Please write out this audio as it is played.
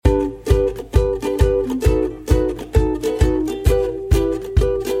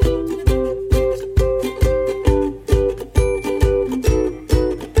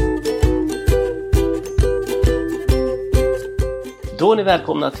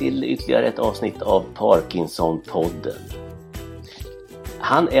välkomna till ytterligare ett avsnitt av Parkinson-podden.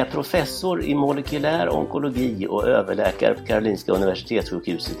 Han är professor i molekylär onkologi och överläkare på Karolinska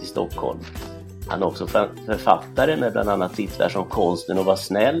Universitetssjukhuset i Stockholm. Han är också författare med bland annat titlar som Konsten att vara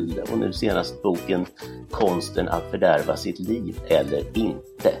snäll och nu senast boken Konsten att fördärva sitt liv eller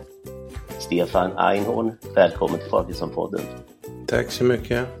inte. Stefan Einhorn, välkommen till Parkinson-podden. Tack så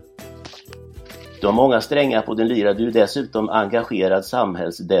mycket. Du har många strängar på din lyra, du är dessutom engagerad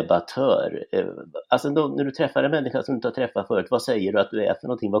samhällsdebattör. Alltså när du träffar en människa som du inte har träffat förut, vad säger du att du är för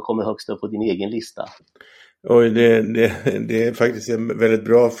någonting? Vad kommer högst upp på din egen lista? Oj, det är faktiskt en väldigt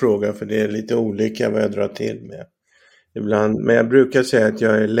bra fråga, för det är lite olika vad jag drar till med ibland. Men jag brukar säga att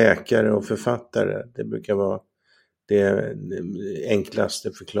jag är läkare och författare. Det brukar vara det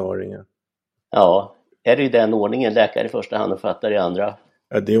enklaste förklaringen. Ja, är det i den ordningen? Läkare i första hand och författare i andra?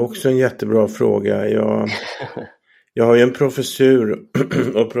 Ja, det är också en jättebra fråga. Jag har ju en professur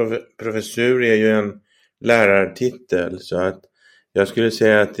och professur är ju en lärartitel, så att jag skulle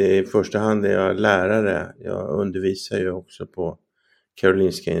säga att i första hand är jag lärare. Jag undervisar ju också på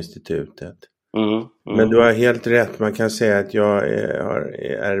Karolinska institutet. Men du har helt rätt. Man kan säga att jag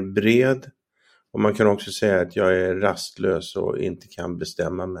är bred och man kan också säga att jag är rastlös och inte kan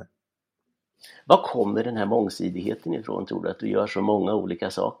bestämma mig. Vad kommer den här mångsidigheten ifrån, tror du, att du gör så många olika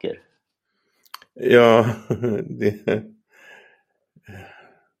saker? Ja,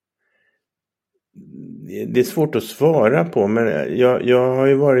 det är svårt att svara på, men jag har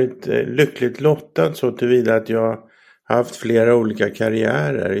ju varit lyckligt lottad så tillvida att jag har haft flera olika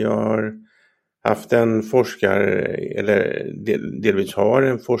karriärer. Jag har haft en eller delvis har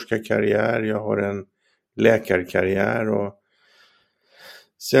en forskarkarriär, jag har en läkarkarriär och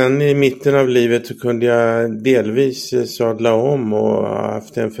sen i mitten av livet så kunde jag delvis sadla om och ha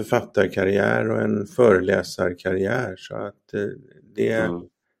haft en författarkarriär och en föreläsarkarriär, så att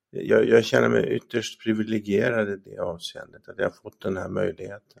jag känner mig ytterst privilegierad i det avseendet att jag har fått den här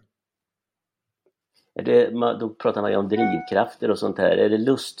möjligheten. Då pratar man ju om drivkrafter och sånt här. Är det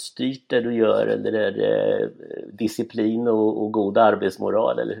luststyrt det du gör, eller är det disciplin och god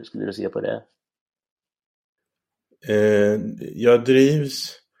arbetsmoral, eller hur skulle du se på det? Jag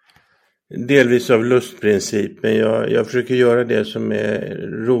drivs delvis av lustprincipen. Jag försöker göra det som är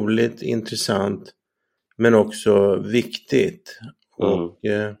roligt, intressant men också viktigt. Och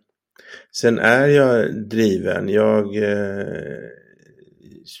sen är jag driven. Jag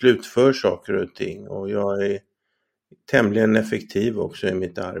slutför saker och ting och jag är tämligen effektiv också i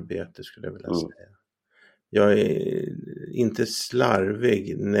mitt arbete, skulle jag vilja säga. Jag är inte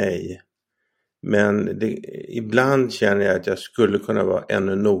slarvig, nej. Men ibland känner jag att jag skulle kunna vara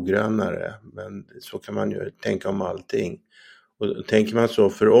ännu noggrannare. Men så kan man ju tänka om allting. Och tänker man så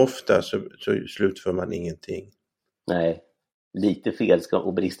för ofta så slutför man ingenting. Nej, lite fel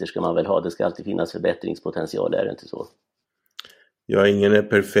och brister ska man väl ha. Det ska alltid finnas förbättringspotential, är det inte så? Ja, ingen är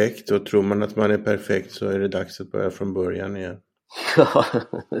perfekt, och tror man att man är perfekt så är det dags att börja från början igen. Ja,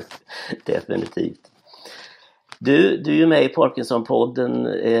 definitivt. Du är ju med i Parkinson-podden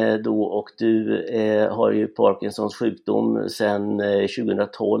då, och du har ju Parkinsons sjukdom sedan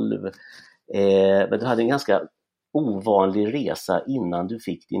 2012. Men du hade en ganska ovanlig resa innan du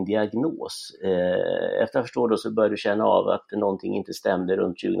fick din diagnos. Efter jag förstår då så började du känna av att någonting inte stämde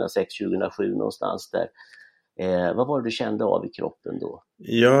runt 2006-2007 någonstans där. Vad var det du kände av i kroppen då?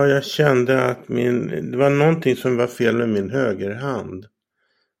 Ja, jag kände att det var någonting som var fel med min högerhand.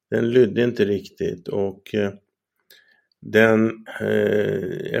 Den lydde inte riktigt, och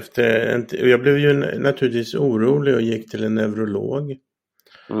jag blev ju naturligtvis orolig och gick till en neurolog.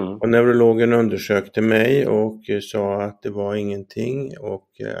 Och neurologen undersökte mig och sa att det var ingenting och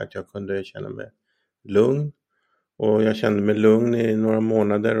att jag kunde känna mig lugn. Och jag kände mig lugn i några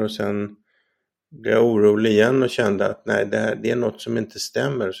månader och sen blev jag orolig igen och kände att nej, det är något som inte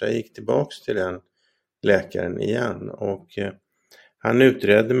stämmer. Så jag gick tillbaks till den läkaren igen och han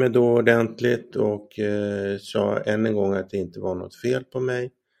utredde mig då ordentligt och sa än en gång att det inte var något fel på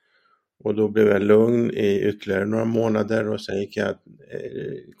mig. Och då blev jag lugn i ytterligare några månader och sen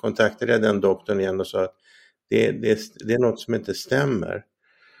kontaktade jag den doktorn igen och sa att det är något som inte stämmer.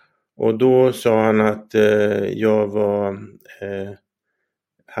 Och då sa han att jag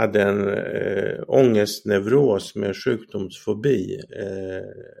hade en ångestneuros med sjukdomsfobi,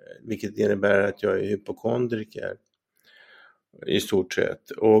 vilket innebär att jag är hypokondriker i stort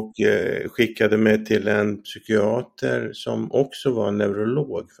sett, och skickade mig till en psykiater som också var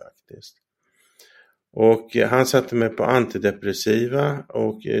neurolog faktiskt. Och han satte mig på antidepressiva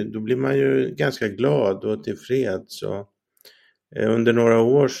och då blir man ju ganska glad och tillfreds. Under några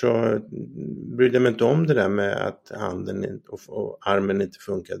år så brydde jag mig inte om det där med att handen och armen inte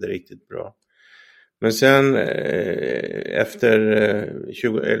funkade riktigt bra. Men sen när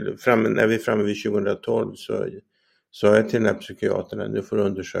vi är framme vid 2012 så sa jag till den här psykiatern: nu får du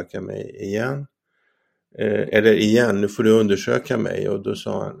undersöka mig igen. Nu får du undersöka mig. Och då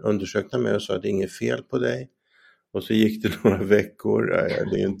undersökte han mig och sa att det är inget fel på dig. Och så gick det några veckor.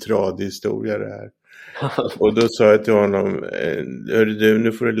 Det är en tradig historia det här. Och då sa jag till honom: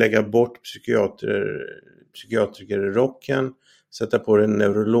 nu får du lägga bort psykiatrikerrocken, sätta på dig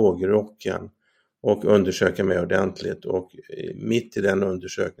neurologrocken och undersöka mig ordentligt. Och mitt i den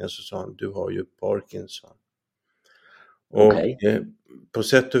undersökningen så sa han: du har ju Parkinson. Och på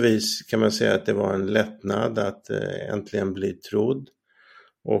sätt och vis kan man säga att det var en lättnad att äntligen bli trodd.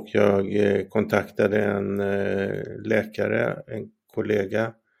 Och jag kontaktade en läkare, en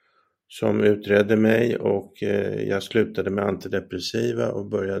kollega, som utredde mig, och jag slutade med antidepressiva och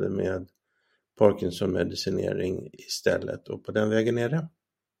började med Parkinson-medicinering istället. Och på den vägen är det.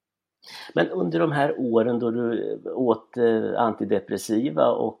 Men under de här åren då du åt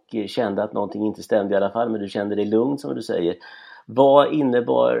antidepressiva och kände att någonting inte stämde i alla fall, men du kände dig lugn som du säger. Vad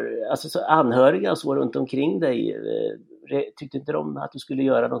innebar, alltså så anhöriga så runt omkring dig, tyckte inte de att du skulle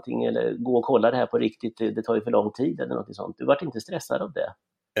göra någonting eller gå och kolla det här på riktigt, det tar ju för lång tid eller något sånt? Du var inte stressad av det?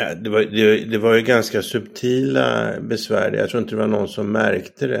 Ja, det var ju ganska subtila besvär. Jag tror inte det var någon som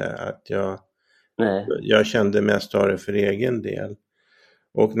märkte det, att jag kände mest av det för egen del.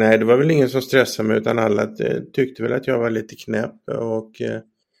 Och nej, det var väl ingen som stressade mig, utan alla tyckte väl att jag var lite knäpp, och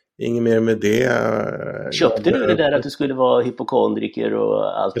inget mer med det. Köpte du det där att du skulle vara hypokondriker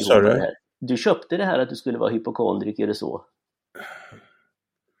och allting det här? Du köpte det här att du skulle vara hypokondriker och så?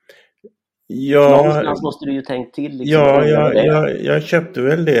 Ja, någonstans måste du ju tänkt till. Liksom, jag köpte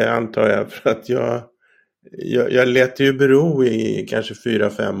väl det, antar jag, för att jag lät ju bero i kanske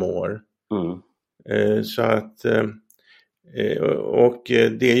 4-5 år. Så att, och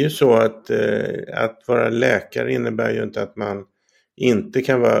det är ju så att vara läkare innebär ju inte att man inte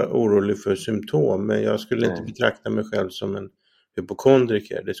kan vara orolig för symptom, men jag skulle inte betrakta mig själv som en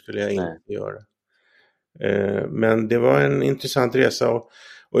hypokondriker, det skulle jag inte göra. Men det var en intressant resa, och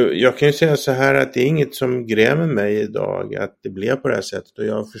jag kan ju säga så här att det är inget som grämer mig idag att det blev på det här sättet, och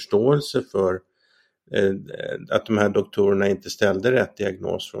jag har förståelse för att de här doktorerna inte ställde rätt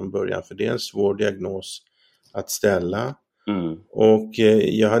diagnos från början, för det är en svår diagnos att ställa. Och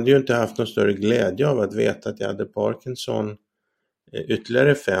jag hade ju inte haft någon större glädje av att veta att jag hade Parkinson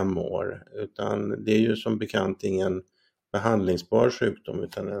ytterligare 5 år, utan det är ju som bekant ingen behandlingsbar sjukdom,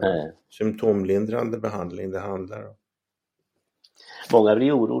 utan en symptomlindrande behandling det handlar om. Många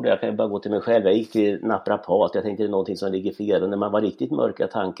blir oroliga, jag kan bara gå till mig själv. Jag gick till naprapat, jag tänkte det är någonting som ligger fel, och när man var riktigt mörka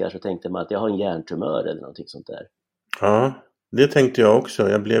tankar så tänkte man att jag har en hjärntumör eller någonting sånt där. Ja, det tänkte jag också.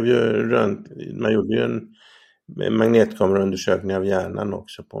 Jag blev ju man gjorde ju en magnetkameraundersökning av hjärnan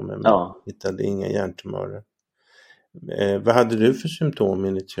också på mig, men hittade inga hjärntumörer. Vad hade du för symptom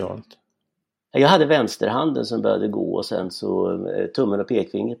initialt? Jag hade vänsterhanden som började gå, och sen så tummen och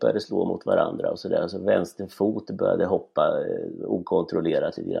pekfingret började slå mot varandra och sådär. Så vänster fot började hoppa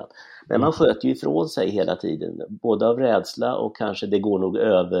okontrollerat lite grann. Men man sköt ju ifrån sig hela tiden, både av rädsla och kanske det går nog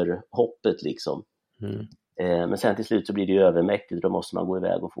över hoppet liksom. Men sen till slut så blir det ju övermäktigt, då måste man gå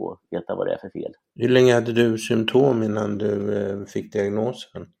iväg och få veta vad det är för fel. Hur länge hade du symptom innan du fick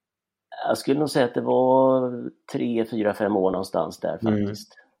diagnosen? Jag skulle nog säga att det var 3, 4, 5 år någonstans där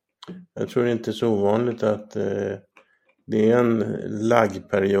faktiskt. Jag tror det är inte så ovanligt att det är en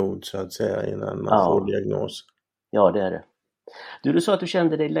laggperiod så att säga innan man får diagnos. Ja, det är det. Du sa att du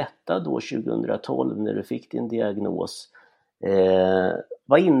kände dig lättad då 2012 när du fick din diagnos.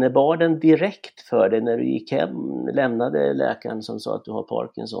 Vad innebar den direkt för dig när du gick hem, lämnade läkaren som sa att du har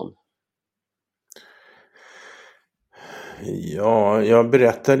Parkinson? Ja, jag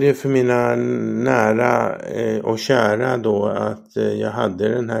berättade ju för mina nära och kära då att jag hade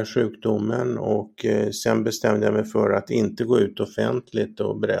den här sjukdomen, och sen bestämde jag mig för att inte gå ut offentligt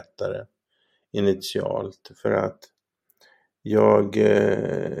och berätta det initialt, för att jag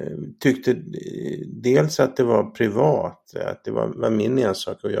tyckte dels att det var privat, att det var min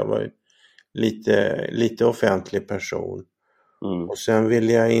ensak, och jag var lite offentlig person. Och sen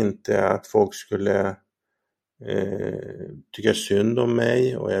ville jag inte att folk skulle tycka synd om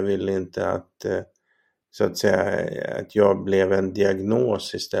mig, och jag ville inte att så att säga att jag blev en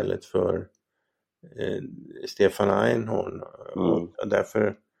diagnos istället för Stefan Einhorn. Och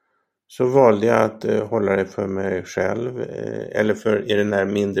därför så valde jag att hålla det för mig själv, eller i den här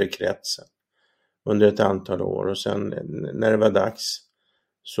mindre kretsen under ett antal år, och sen när det var dags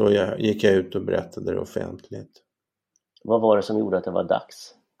så gick jag ut och berättade det offentligt. Vad var det som gjorde att det var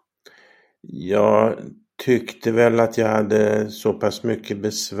dags? Jag tyckte väl att jag hade så pass mycket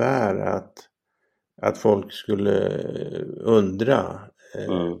besvär att folk skulle undra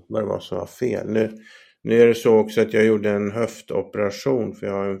vad det var som var fel. Nu är det så också att jag gjorde en höftoperation för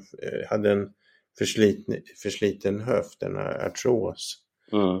jag hade en försliten höft, en artros.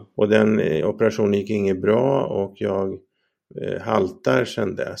 Och den operationen gick inget bra och jag haltar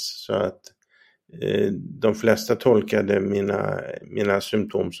sedan dess. Så att de flesta tolkade mina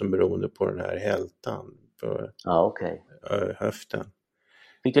symptom som beroende på den här hältan på höften.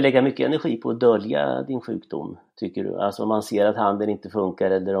 Fick du lägga mycket energi på att dölja din sjukdom, tycker du? Alltså om man ser att handen inte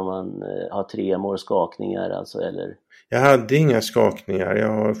funkar eller om man har tremor, skakningar alltså, eller? Jag hade inga skakningar, jag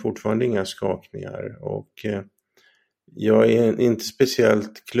har fortfarande inga skakningar och jag är inte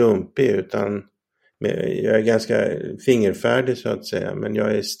speciellt klumpig utan jag är ganska fingerfärdig så att säga, men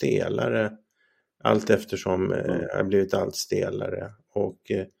jag är stelare allt eftersom jag har blivit allt stelare och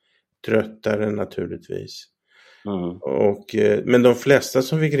tröttare naturligtvis. Men de flesta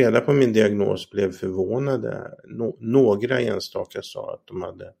som fick reda på min diagnos blev förvånade. Några enstaka sa att de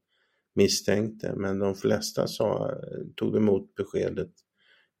hade misstänkt det, men de flesta tog emot beskedet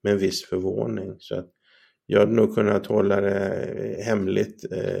med en viss förvåning. Så att jag hade nog kunnat hålla det hemligt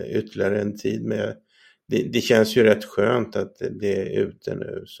ytterligare en tid. Men det känns ju rätt skönt att det är ute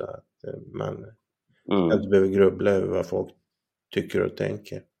nu så att man inte behöver grubbla över vad folk tycker och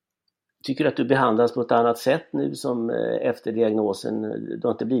tänker. Tycker du att du behandlas på ett annat sätt nu som efter diagnosen? Du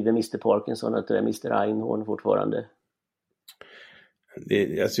har inte blivit Mr. Parkinson, att du är Mr. Einhorn fortfarande?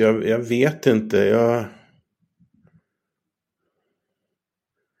 Alltså jag vet inte.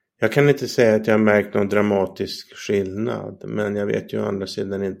 Jag kan inte säga att jag har märkt någon dramatisk skillnad. Men jag vet ju å andra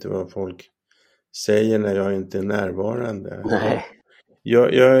sidan inte vad folk säger när jag inte är närvarande. Nej.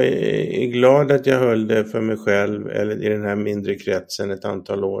 Jag är glad att jag höll det för mig själv eller i den här mindre kretsen ett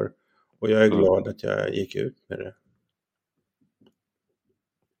antal år. Och jag är glad att jag gick ut med det.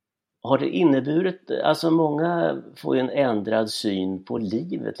 Har det inneburit, alltså många får ju en ändrad syn på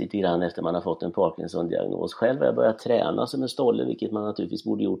livet lite grann efter man har fått en Parkinson-diagnos. Själv har jag börjat träna som en stolle, vilket man naturligtvis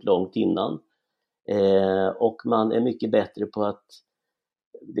borde gjort långt innan. Och man är mycket bättre på att,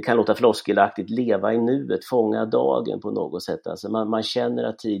 det kan låta floskelaktigt, leva i nuet, fånga dagen på något sätt. Alltså man känner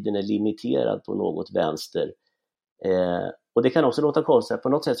att tiden är limiterad på något vänster. Och det kan också låta konstigt, på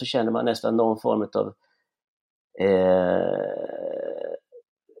något sätt så känner man nästan någon form av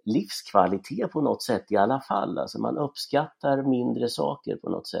livskvalitet på något sätt i alla fall. Alltså man uppskattar mindre saker på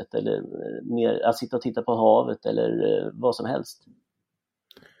något sätt, eller mer att sitta och titta på havet eller vad som helst.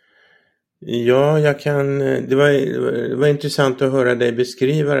 Ja, det var intressant att höra dig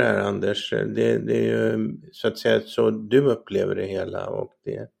beskriva det här, Anders. Det är ju så att säga så du upplever det hela och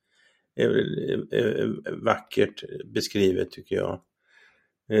det är vackert beskrivet tycker jag.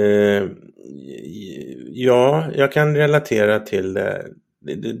 Ja, jag kan relatera till det.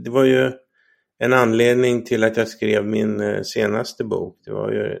 Det var ju en anledning till att jag skrev min senaste bok. Det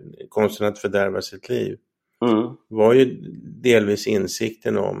var ju Konsten att fördärva sitt liv. Det var ju delvis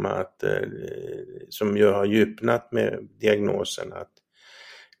insikten om att, som jag har djupnat med diagnosen, att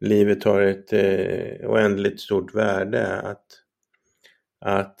livet har ett oändligt stort värde.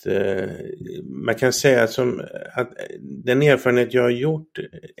 Att man kan säga att den erfarenhet jag har gjort,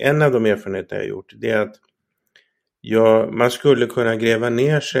 en av de erfarenheter jag har gjort, det är att man skulle kunna gräva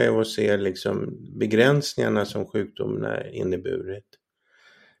ner sig och se liksom begränsningarna som sjukdomen har inneburit.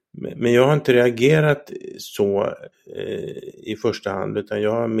 Men jag har inte reagerat så i första hand, utan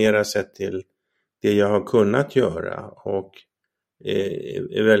jag har mera sett till det jag har kunnat göra och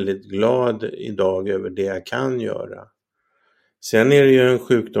är väldigt glad idag över det jag kan göra. Sen är det ju en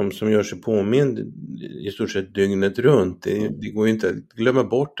sjukdom som gör sig påmind i stort sett dygnet runt. Det går ju inte att glömma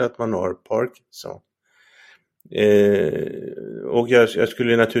bort att man har Parkinson. Och jag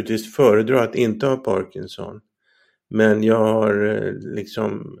skulle naturligtvis föredra att inte ha Parkinson. Men jag har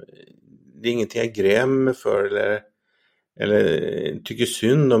liksom, det är ingenting jag grämer mig för eller tycker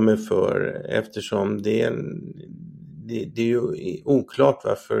synd om mig för, eftersom det är ju oklart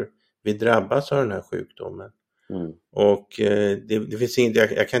varför vi drabbas av den här sjukdomen. Och det finns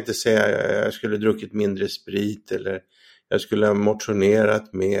inget, jag kan inte säga att jag skulle druckit mindre sprit eller jag skulle ha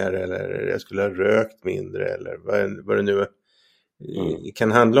motionerat mer eller jag skulle ha rökt mindre eller vad det nu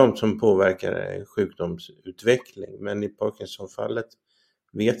kan handla om som påverkar sjukdomsutveckling. Men i Parkinson-fallet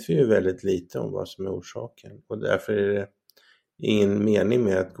vet vi ju väldigt lite om vad som är orsaken. Och därför är det ingen mening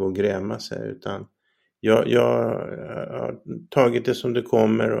med att gå och gräma sig, utan jag har tagit det som det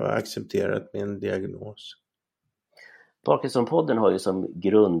kommer och accepterat min diagnos. Parkinson-podden har ju som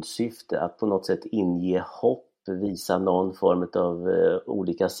grundsyfte att på något sätt inge hopp visa någon form av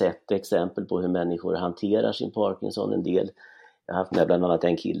olika sätt och exempel på hur människor hanterar sin Parkinson. En del, jag har haft med bland annat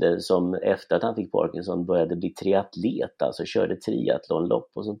en kille som efter att han fick Parkinson började bli triatlet, alltså körde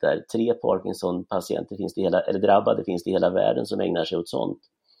triathlonlopp och sånt där. 3 Parkinson-patienter finns det eller drabbade finns det i hela världen som ägnar sig åt sånt.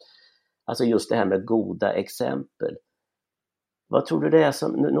 Alltså just det här med goda exempel. Vad tror du det är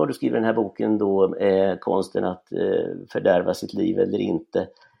som, nu har du skrivit den här boken då, konsten att fördärva sitt liv eller inte.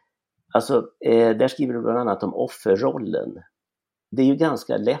 Alltså, där skriver du bland annat om offerrollen. Det är ju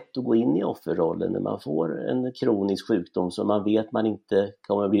ganska lätt att gå in i offerrollen när man får en kronisk sjukdom som man vet man inte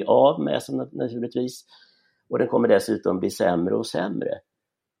kommer bli av med naturligtvis. Och den kommer dessutom bli sämre och sämre.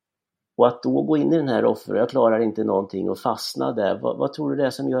 Och att då gå in i den här jag klarar inte någonting och fastna där. Vad tror du det är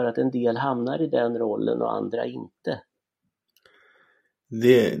som gör att en del hamnar i den rollen och andra inte?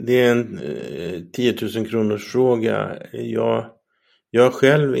 Det är en 10 000 kronors fråga. Jag har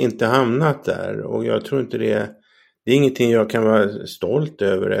själv inte hamnat där och jag tror inte det är ingenting jag kan vara stolt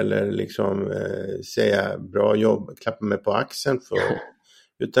över eller liksom säga bra jobb, klappa mig på axeln för.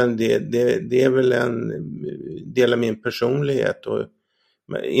 Utan det är väl en del av min personlighet och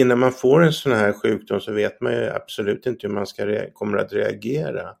innan man får en sån här sjukdom så vet man ju absolut inte hur man kommer att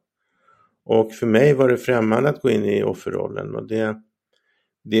reagera. Och för mig var det främmande att gå in i offerrollen och det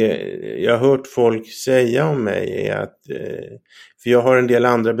jag har hört folk säga om mig är att, för jag har en del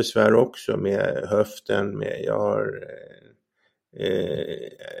andra besvär också med höften, jag har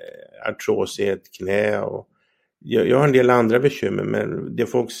artros i ett knä och jag har en del andra bekymmer, men det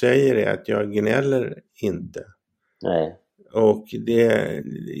folk säger är att jag gnäller inte. Nej. Och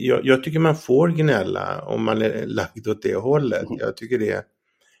jag tycker man får gnälla om man är lagd åt det hållet. Jag tycker det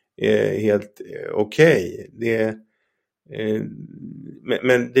är helt okej.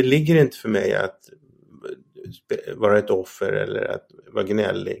 Men det ligger inte för mig att vara ett offer eller att vara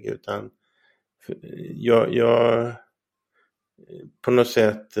gnällig, utan jag på något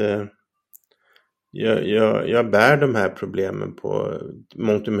sätt jag bär de här problemen på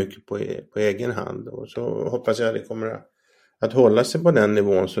mångt och mycket på egen hand och så hoppas jag att det kommer att hålla sig på den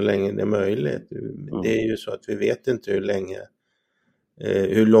nivån så länge det är möjligt. Det är ju så att vi vet inte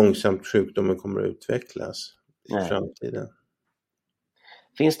hur långsamt sjukdomen kommer att utvecklas i framtiden.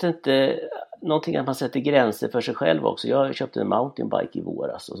 Finns det inte någonting att man sätter gränser för sig själv också? Jag köpte en mountainbike i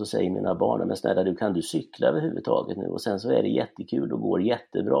våras och så säger mina barn, men snälla kan du cykla överhuvudtaget nu? Och sen så är det jättekul och går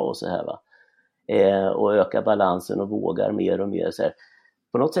jättebra och så här va. Och ökar balansen och vågar mer och mer så här.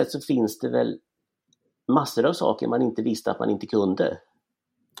 På något sätt så finns det väl massor av saker man inte visste att man inte kunde.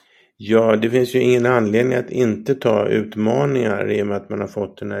 Ja, det finns ju ingen anledning att inte ta utmaningar i och med att man har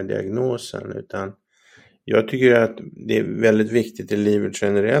fått den här diagnosen, utan jag tycker att det är väldigt viktigt i livet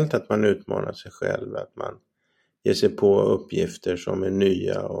generellt att man utmanar sig själv, att man ger sig på uppgifter som är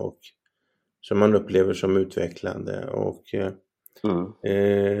nya och som man upplever som utvecklande. Och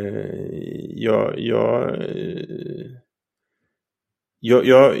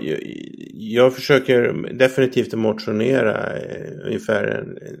jag försöker definitivt motionera ungefär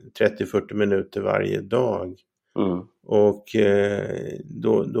 30-40 minuter varje dag. Och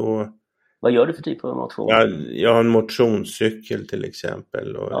då vad gör du för typ av motion? Jag har en motionscykel till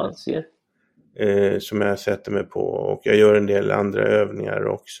exempel. Och, som jag sätter mig på. Och jag gör en del andra övningar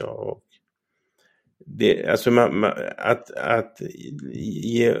också. Och alltså att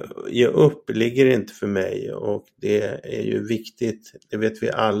ge upp ligger inte för mig. Och det är ju viktigt, det vet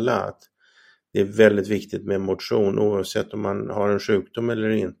vi alla, att det är väldigt viktigt med motion. Oavsett om man har en sjukdom eller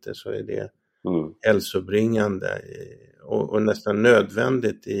inte så är det hälsobringande. Och nästan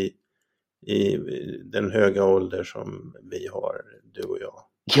nödvändigt i den höga ålder som vi har, du och jag.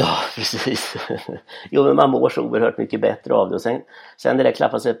 Ja, precis. Jo, men man mår så oerhört mycket bättre av det. Och sen det där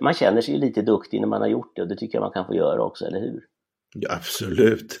klappar sig, man känner sig ju lite duktig när man har gjort det. Och det tycker jag man kan få göra också, eller hur? Ja,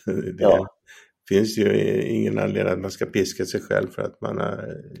 absolut. Det finns ju ingen anledning att man ska piska sig själv för att man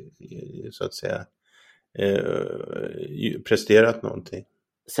har, så att säga, presterat någonting.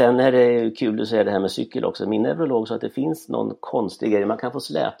 Sen är det kul att säga det här med cykel också. Min neurolog sa att det finns någon konstig grej. Man kan få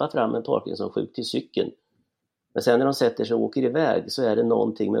släpa fram en Parkinson-sjuk till cykeln. Men sen när de sätter sig och åker iväg så är det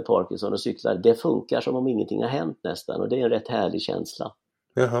någonting med Parkinson och cyklar. Det funkar som om ingenting har hänt nästan. Och det är en rätt härlig känsla.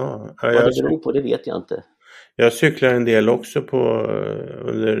 Jaha. Vad det beror på, det vet jag inte. Jag cyklar en del också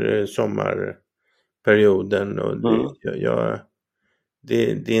under sommarperioden. Och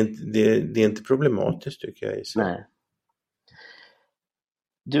det är inte problematiskt tycker jag. Nej.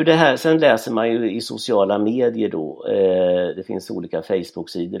 Du, det här, sen läser man ju i sociala medier då, det finns olika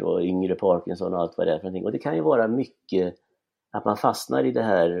Facebook-sidor och yngre Parkinson och allt vad det är för någonting. Och det kan ju vara mycket att man fastnar i det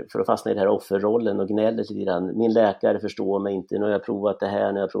här, för att fastna i den här offerrollen och gnäller lite grann. Min läkare förstår mig inte, nu har jag provat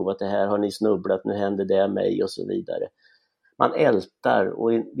det här, har ni snubblat, nu händer det mig och så vidare. Man ältar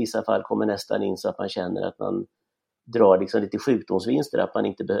och i vissa fall kommer nästan in så att man känner att man drar liksom lite sjukdomsvinster, att man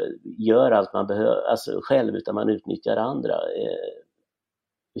inte gör allt man behöver alltså själv, utan man utnyttjar andra.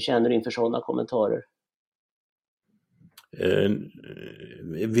 Hur känner du inför sådana kommentarer?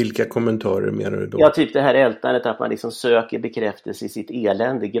 Vilka kommentarer menar du då? Ja, typ det här ältandet, att man liksom söker bekräftelse i sitt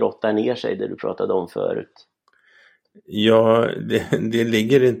elände, grottar ner sig, det du pratade om förut. Ja, det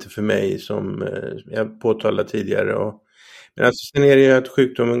ligger inte för mig, som jag påtalade tidigare. Men alltså, sen är det ju att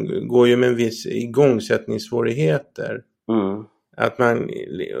sjukdomen går ju med en viss igångsättningssvårigheter. Att man,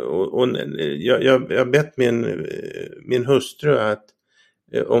 jag har bett min hustru att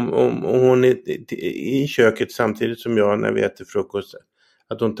om hon är i köket samtidigt som jag när vi äter frukost,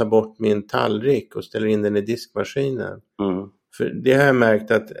 att hon tar bort min tallrik och ställer in den i diskmaskinen. För det har jag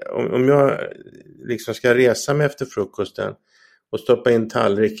märkt att om jag liksom ska resa mig efter frukosten och stoppa in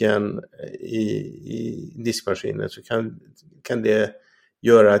tallriken i diskmaskinen, så kan det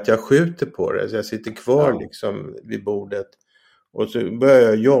göra att jag skjuter på det. Så jag sitter kvar liksom vid bordet. Och så börjar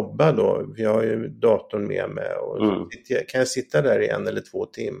jag jobba då. Jag har ju datorn med mig. Och så kan jag sitta där i 1 eller 2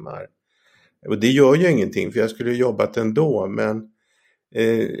 timmar. Och det gör ju ingenting, för jag skulle jobbat ändå. Men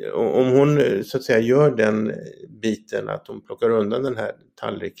om hon så att säga gör den biten, att hon plockar undan den här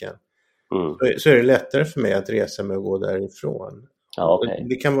tallriken, så är det lättare för mig att resa mig och gå därifrån. Ja, okay.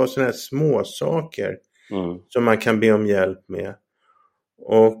 Det kan vara sådana här små saker som man kan be om hjälp med.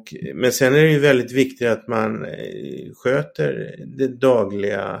 Men sen är det ju väldigt viktigt att man sköter det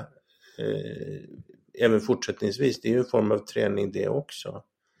dagliga även fortsättningsvis. Det är ju en form av träning det också.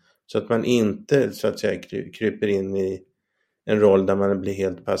 Så att man inte så att säga kryper in i en roll där man blir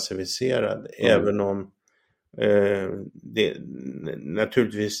helt passiviserad. Även om det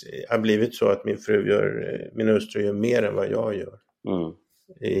naturligtvis har blivit så att min hustru gör mer än vad jag gör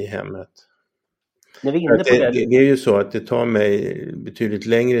i hemmet. När vi är inne på det är ju så att det tar mig betydligt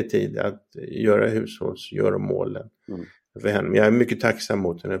längre tid att göra hushållsgöromålen för henne. Men jag är mycket tacksam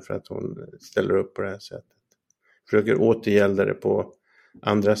mot henne för att hon ställer upp på det här sättet. Försöker återgälda det på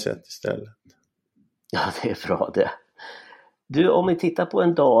andra sätt istället. Ja, det är bra det. Du, om vi tittar på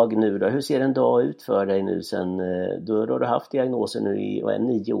en dag nu då, hur ser en dag ut för dig nu sen, då har du haft diagnosen nu i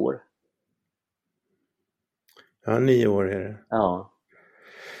 9 år? Ja, 9 år är det. Ja.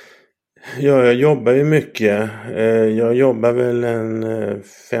 Ja, jag jobbar ju mycket. Jag jobbar väl en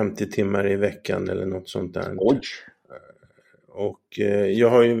 50 timmar i veckan eller något sånt där. Oj! Och jag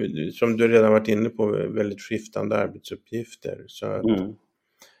har ju, som du redan varit inne på, väldigt skiftande arbetsuppgifter. Så att,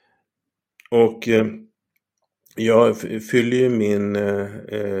 och jag fyller ju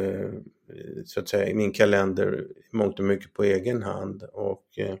så att säga, min kalender mångt och mycket på egen hand. Och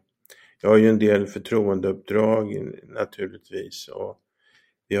jag har ju en del förtroendeuppdrag naturligtvis. Och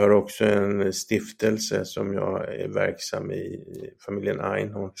vi har också en stiftelse som jag är verksam i, familjen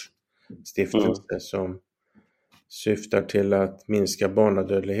Einhorns stiftelse, som syftar till att minska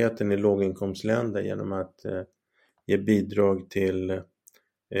barnadödligheten i låginkomstländer genom att ge bidrag till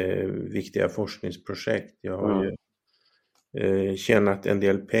viktiga forskningsprojekt. Jag har ju tjänat en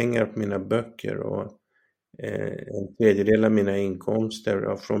del pengar på mina böcker, och en tredjedel av mina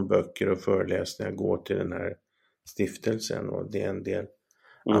inkomster från böcker och föreläsningar går till den här stiftelsen, och det är en del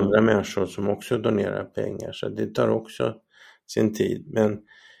andra människor som också donerar pengar, så det tar också sin tid. Men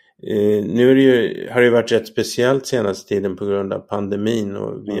nu har det varit rätt speciellt senaste tiden på grund av pandemin,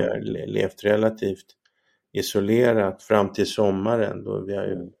 och vi har levt relativt isolerat fram till sommaren, då vi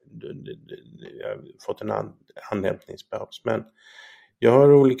har fått en andhämtningspaus. Men jag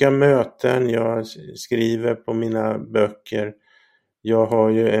har olika möten, jag skriver på mina böcker, jag har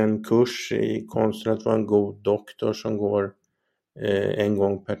ju en kurs i konsten att vara en god doktor som går en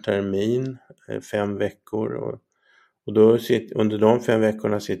gång per termin, 5 veckor, och då under de 5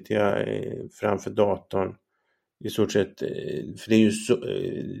 veckorna sitter jag framför datorn i stort sett, för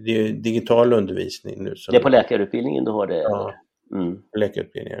det är digital undervisning nu. Det är på läkarutbildningen du har det? Ja,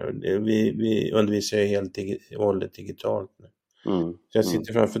 läkarutbildningen. Vi undervisar helt och hållet digitalt nu. Så jag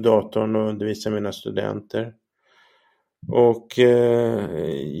sitter framför datorn och undervisar mina studenter. Och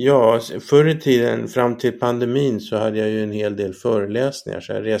förr i tiden, fram till pandemin, så hade jag ju en hel del föreläsningar,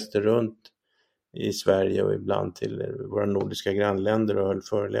 så jag reste runt i Sverige och ibland till våra nordiska grannländer och höll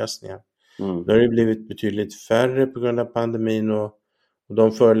föreläsningar. Nu har det blivit betydligt färre på grund av pandemin, och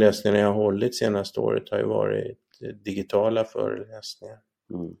de föreläsningar jag har hållit senaste året har ju varit digitala föreläsningar.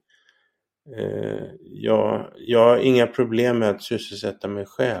 Jag har inga problem med att sysselsätta mig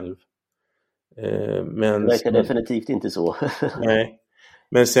själv. Men det verkar definitivt inte så. Nej.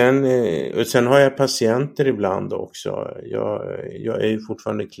 Men sen har jag patienter ibland också. Jag är ju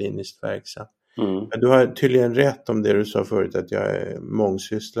fortfarande kliniskt verksam. Men du har tydligen rätt om det du sa förut, att jag är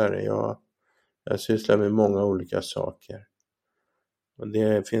mångsysslare. Jag sysslar med många olika saker. Och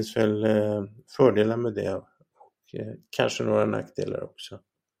det finns väl fördelar med det och kanske några nackdelar också.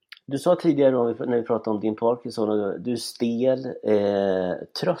 Du sa tidigare när vi pratade om din Parkinson, du är stel,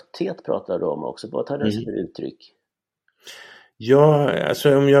 trötthet pratar du om också. Vad tar det för uttryck? Ja,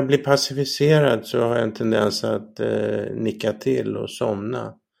 alltså om jag blir passiviserad så har jag en tendens att nicka till och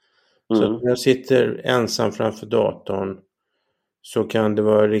somna. Så när jag sitter ensam framför datorn så kan det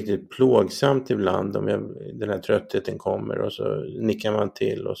vara riktigt plågsamt ibland om den här tröttheten kommer, och så nickar man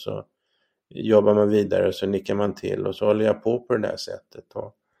till och så jobbar man vidare och så nickar man till och så håller jag på det där sättet.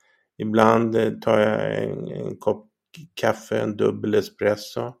 Och ibland tar jag en kopp kaffe, en dubbel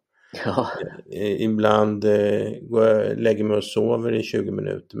espresso. Ja. Ibland lägger mig och sover i 20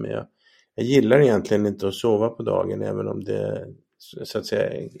 minuter, men jag gillar egentligen inte att sova på dagen, även om det så att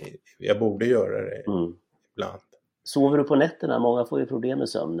säga jag borde göra det ibland. Sover du på nätterna? Många får ju problem med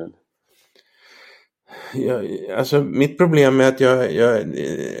sömnen. Alltså mitt problem är att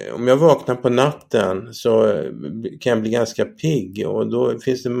om jag vaknar på natten så kan jag bli ganska pigg, och då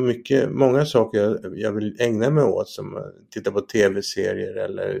finns det många saker jag vill ägna mig åt, som att titta på tv-serier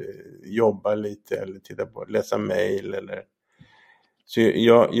eller jobba lite eller läsa mejl eller så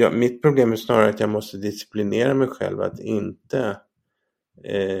mitt problem är snarare att jag måste disciplinera mig själv att inte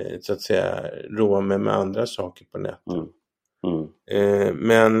så att säga roa mig med andra saker på nätten.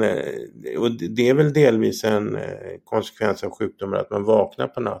 Men och det är väl delvis en konsekvens av sjukdomar att man vaknar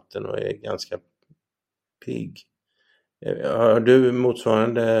på natten och är ganska pigg. Har du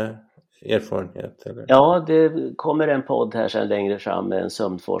motsvarande erfarenhet? Eller? Ja, det kommer en podd här sedan längre fram med en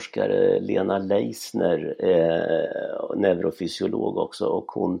sömnforskare, Lena Leisner, neurofysiolog också, och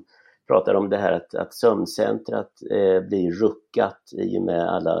hon pratar om det här att sömncentrat blir ruckat i och med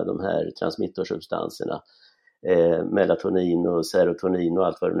alla de här transmittorsubstanserna. Melatonin och serotonin och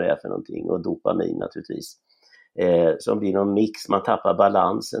allt vad det nu är för någonting, och dopamin naturligtvis, som blir någon mix, man tappar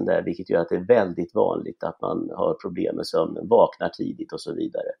balansen där, vilket gör att det är väldigt vanligt att man har problem med sömnen, vaknar tidigt och så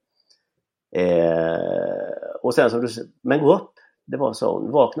vidare. Och sen som du, men gå upp, det var så,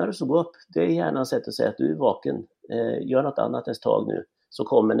 vaknar du så gå upp, det är gärna ett sätt att säga att du är vaken, gör något annat ett tag nu, så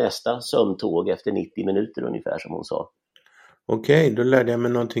kommer nästa sömntåg efter 90 minuter ungefär, som hon sa. Okej, då lärde jag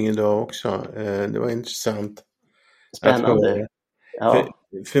mig någonting idag också. Det var intressant. Spännande. Ja.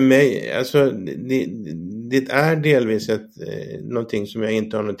 För mig, alltså det är delvis någonting som jag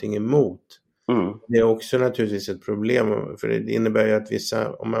inte har någonting emot. Det är också naturligtvis ett problem, för det innebär ju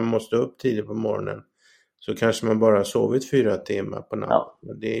att om man måste upp tidigt på morgonen så kanske man bara har sovit 4 timmar på natten.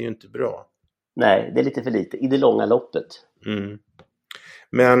 Ja. Det är ju inte bra. Nej, det är lite för lite i det långa loppet.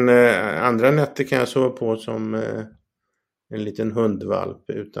 Men andra nätter kan jag sova på som en liten hundvalp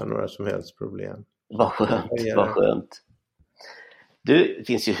utan några som helst problem. Vad skönt. Det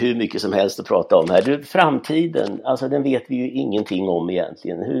finns ju hur mycket som helst att prata om här. Framtiden, alltså den vet vi ju ingenting om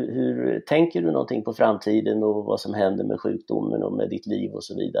egentligen. Hur tänker du någonting på framtiden och vad som händer med sjukdomen och med ditt liv och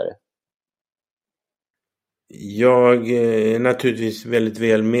så vidare? Jag är naturligtvis väldigt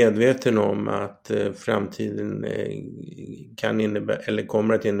väl medveten om att framtiden kan innebära, eller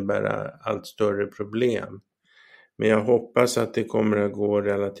kommer att innebära allt större problem. Men jag hoppas att det kommer att gå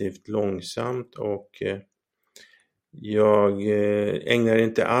relativt långsamt, och jag ägnar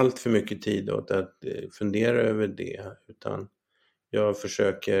inte allt för mycket tid åt att fundera över det, utan jag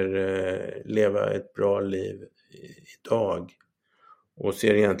försöker leva ett bra liv idag och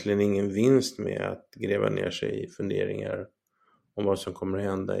ser egentligen ingen vinst med att gräva ner sig i funderingar om vad som kommer att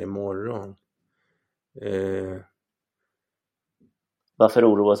hända imorgon.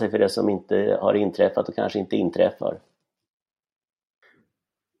 Varför oroa sig för det som inte har inträffat och kanske inte inträffar?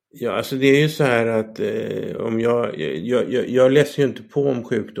 Ja, alltså det är ju så här att om jag läser ju inte på om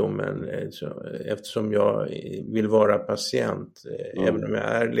sjukdomen eftersom jag vill vara patient. Även om jag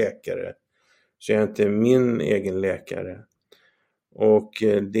är läkare så är jag inte min egen läkare. Och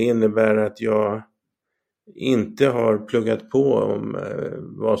det innebär att jag inte har pluggat på om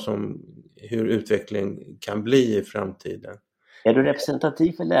hur utvecklingen kan bli i framtiden. Är du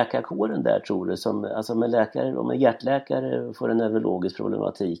representativ för läkarkåren där, tror du? Alltså med läkare, om en hjärtläkare får en neurologisk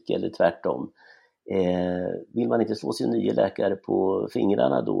problematik eller tvärtom. Vill man inte slå sin nya läkare på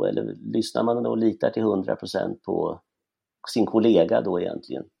fingrarna då? Eller lyssnar man och litar till 100% på sin kollega då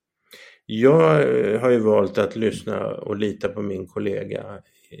egentligen? Jag har ju valt att lyssna och lita på min kollega.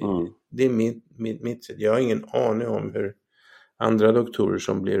 Det är mitt sätt. Jag har ingen aning om hur andra doktorer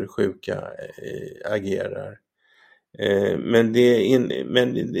som blir sjuka agerar. Men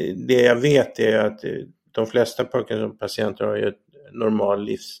det jag vet är att de flesta Parkinson-patienter har ju ett normal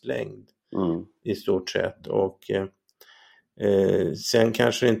livslängd i stort sett. Och sen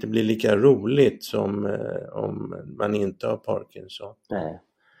kanske det inte blir lika roligt som om man inte har Parkinson. Nej.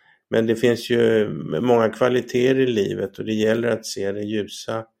 Men det finns ju många kvaliteter i livet och det gäller att se det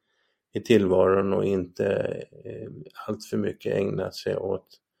ljusa i tillvaron och inte allt för mycket ägna sig åt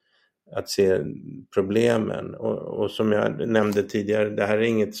att se problemen. Och som jag nämnde tidigare, det här är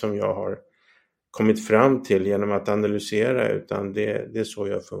inget som jag har kommit fram till genom att analysera, utan det är så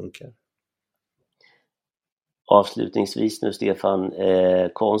jag funkar. Avslutningsvis nu Stefan,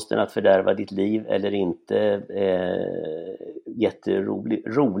 konsten att fördärva ditt liv eller inte,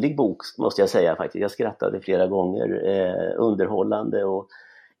 jätterolig bok måste jag säga faktiskt. Jag skrattade flera gånger, underhållande och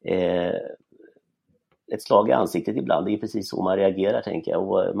ett slag i ansiktet ibland. Det är precis så man reagerar, tänker jag.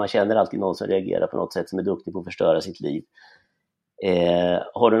 Och man känner alltid någon som reagerar på något sätt som är duktig på att förstöra sitt liv.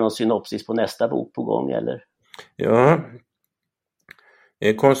 Har du någon synopsis på nästa bok på gång eller? Ja,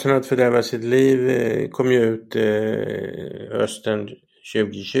 konsten att fördärva sitt liv kom ju ut hösten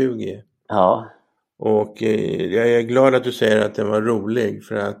 2020. Ja. Och jag är glad att du säger att den var rolig,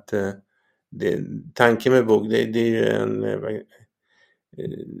 för att tanken med bok, det är ju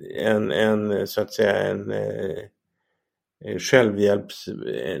en så att säga en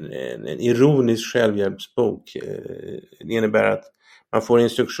ironisk självhjälpsbok. Det innebär att man får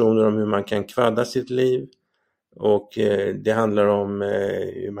instruktioner om hur man kan kvadda sitt liv, och det handlar om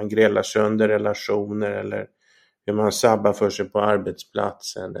hur man grälar sönder relationer, eller hur man sabbar för sig på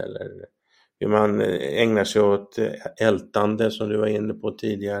arbetsplatsen, eller hur man ägnar sig åt ältande som du var inne på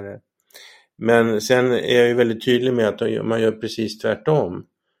tidigare. Men sen är jag ju väldigt tydlig med att om man gör precis tvärtom,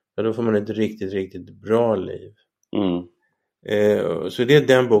 då får man ett riktigt, riktigt bra liv. Så det är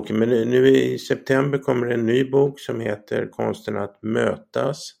den boken. Men nu i september kommer en ny bok som heter Konsten att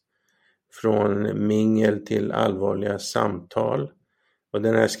mötas. Från mingel till allvarliga samtal. Och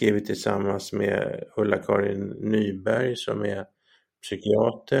den har jag skrivit tillsammans med Ulla-Karin Nyberg som är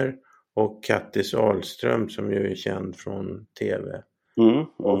psykiater, och Kattis Ahlström som ju är känd från tv.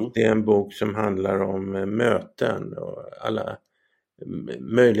 Och det är en bok som handlar om möten och alla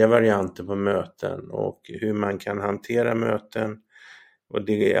möjliga varianter på möten och hur man kan hantera möten. Och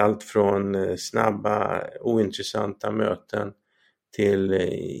det är allt från snabba, ointressanta möten till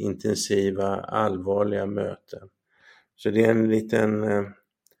intensiva, allvarliga möten. Så det är en liten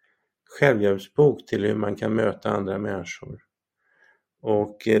självhjälpsbok till hur man kan möta andra människor.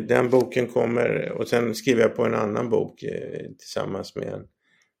 Och den boken kommer, och sen skriver jag på en annan bok tillsammans med en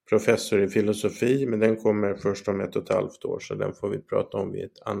professor i filosofi, men den kommer först om 1,5 år, så den får vi prata om vid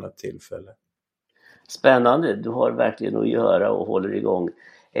ett annat tillfälle. Spännande, du har verkligen att göra och håller igång.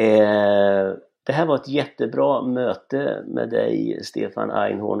 Det här var ett jättebra möte med dig, Stefan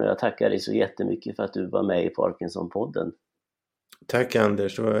Einhorn, och jag tackar dig så jättemycket för att du var med i Parkinson-podden. Tack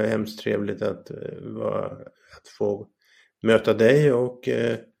Anders, det var hemskt trevligt att få möta dig, och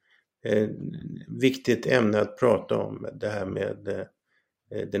viktigt ämne att prata om, det här med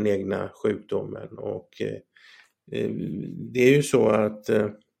den egna sjukdomen. Och det är ju så att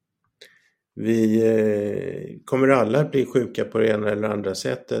vi kommer alla att bli sjuka på det ena eller andra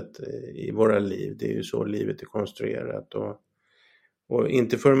sättet i våra liv. Det är ju så livet är konstruerat, och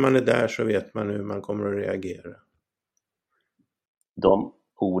inte förrän man är där så vet man hur man kommer att reagera. De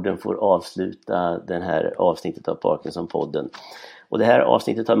orden får avsluta den här avsnittet av Parkinson-podden. Och det här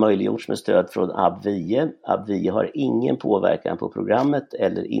avsnittet har möjliggjorts med stöd från Abvie. Abvie har ingen påverkan på programmet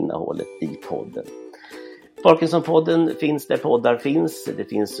eller innehållet i podden. Parkinson-podden finns där poddar finns. Det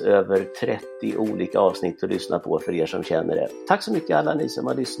finns över 30 olika avsnitt att lyssna på för er som känner det. Tack så mycket alla ni som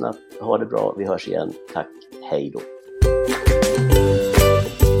har lyssnat. Ha det bra, vi hörs igen. Tack, hej då.